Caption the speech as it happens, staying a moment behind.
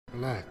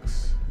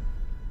Relax.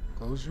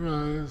 Close your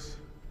eyes.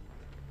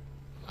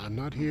 I'm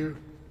not here.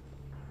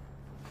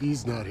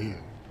 He's not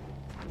here.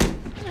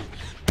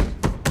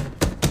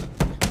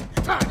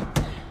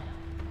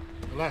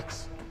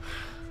 Relax.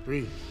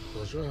 Breathe.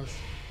 Close your eyes.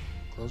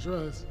 Close your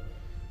eyes.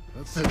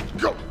 That's it.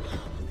 Go!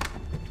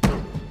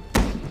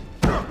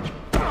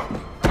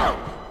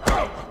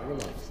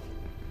 Relax.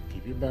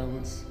 Keep your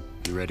balance.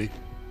 You ready?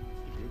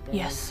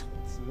 Yes.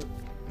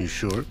 You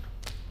sure?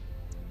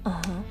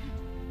 Uh-huh.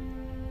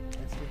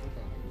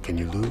 Can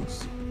you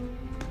lose?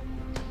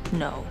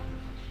 No.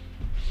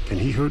 Can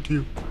he hurt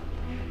you?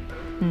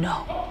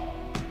 No.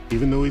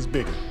 Even though he's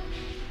bigger?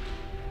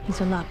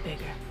 He's a lot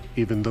bigger.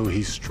 Even though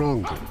he's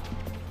stronger?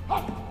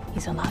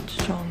 He's a lot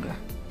stronger.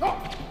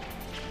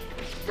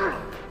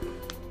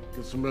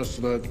 Get some rest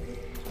tonight.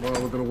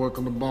 Tomorrow we're gonna work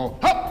on the ball.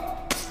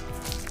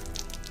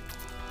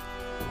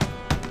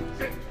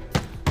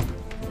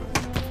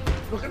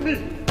 Look at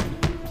me!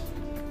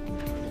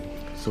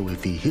 So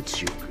if he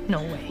hits you...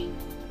 No way.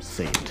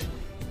 Say it.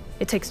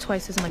 It takes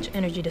twice as much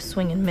energy to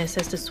swing and miss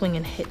as to swing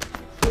and hit.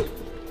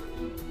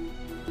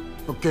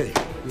 Okay,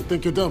 you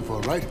think you're done for,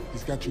 right?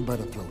 He's got you by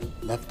the throat.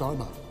 Left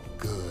arm out.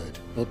 Good.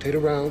 Rotate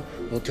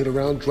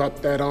around,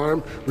 drop that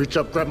arm, reach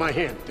up, grab my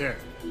hand. There.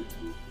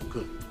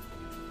 Good.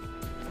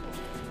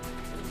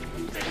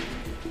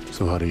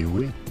 So how do you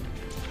win?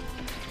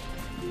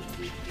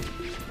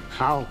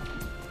 How?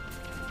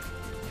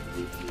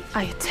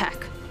 I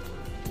attack.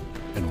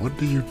 And what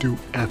do you do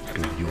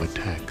after you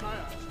attack?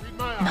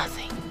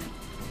 Nothing.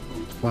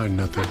 Why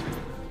nothing?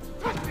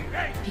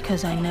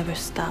 Because I never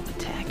stop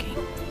attacking.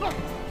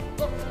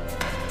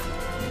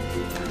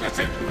 That's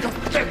it!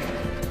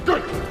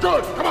 Good!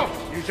 Good! Come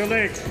on! Use your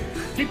legs.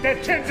 Keep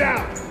that chin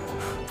down.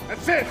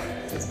 That's it!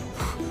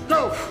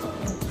 Go!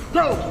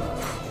 Go!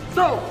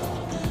 Go!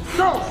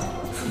 Go!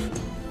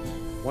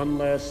 One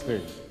last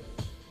thing.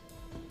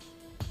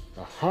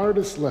 The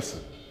hardest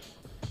lesson.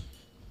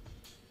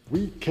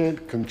 We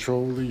can't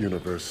control the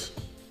universe.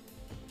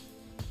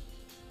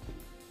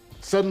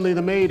 Suddenly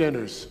the maid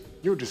enters.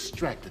 You're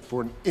distracted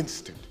for an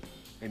instant,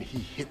 and he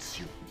hits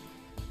you.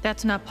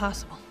 That's not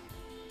possible.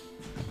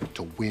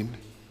 To win,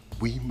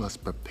 we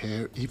must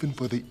prepare even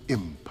for the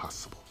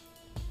impossible.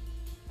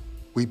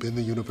 We bend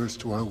the universe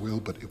to our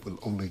will, but it will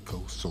only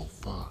go so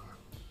far.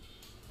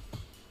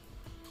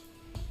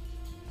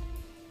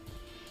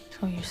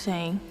 So you're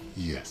saying?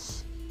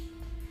 Yes.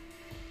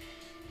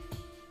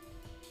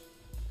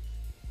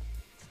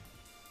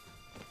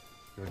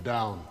 You're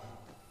down.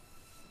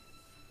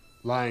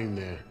 Lying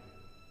there.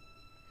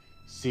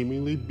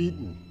 Seemingly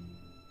beaten.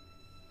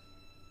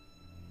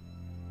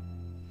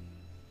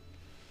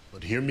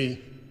 But hear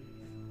me.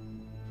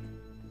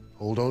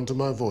 Hold on to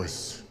my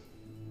voice.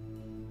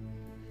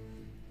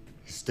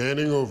 He's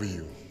standing over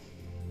you.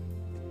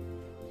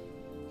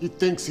 He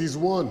thinks he's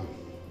won.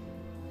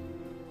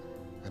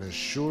 And as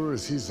sure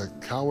as he's a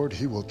coward,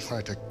 he will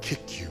try to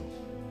kick you.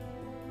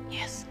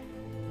 Yes.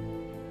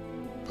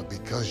 But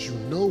because you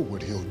know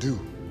what he'll do,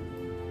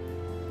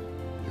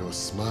 you're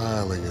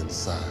smiling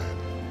inside.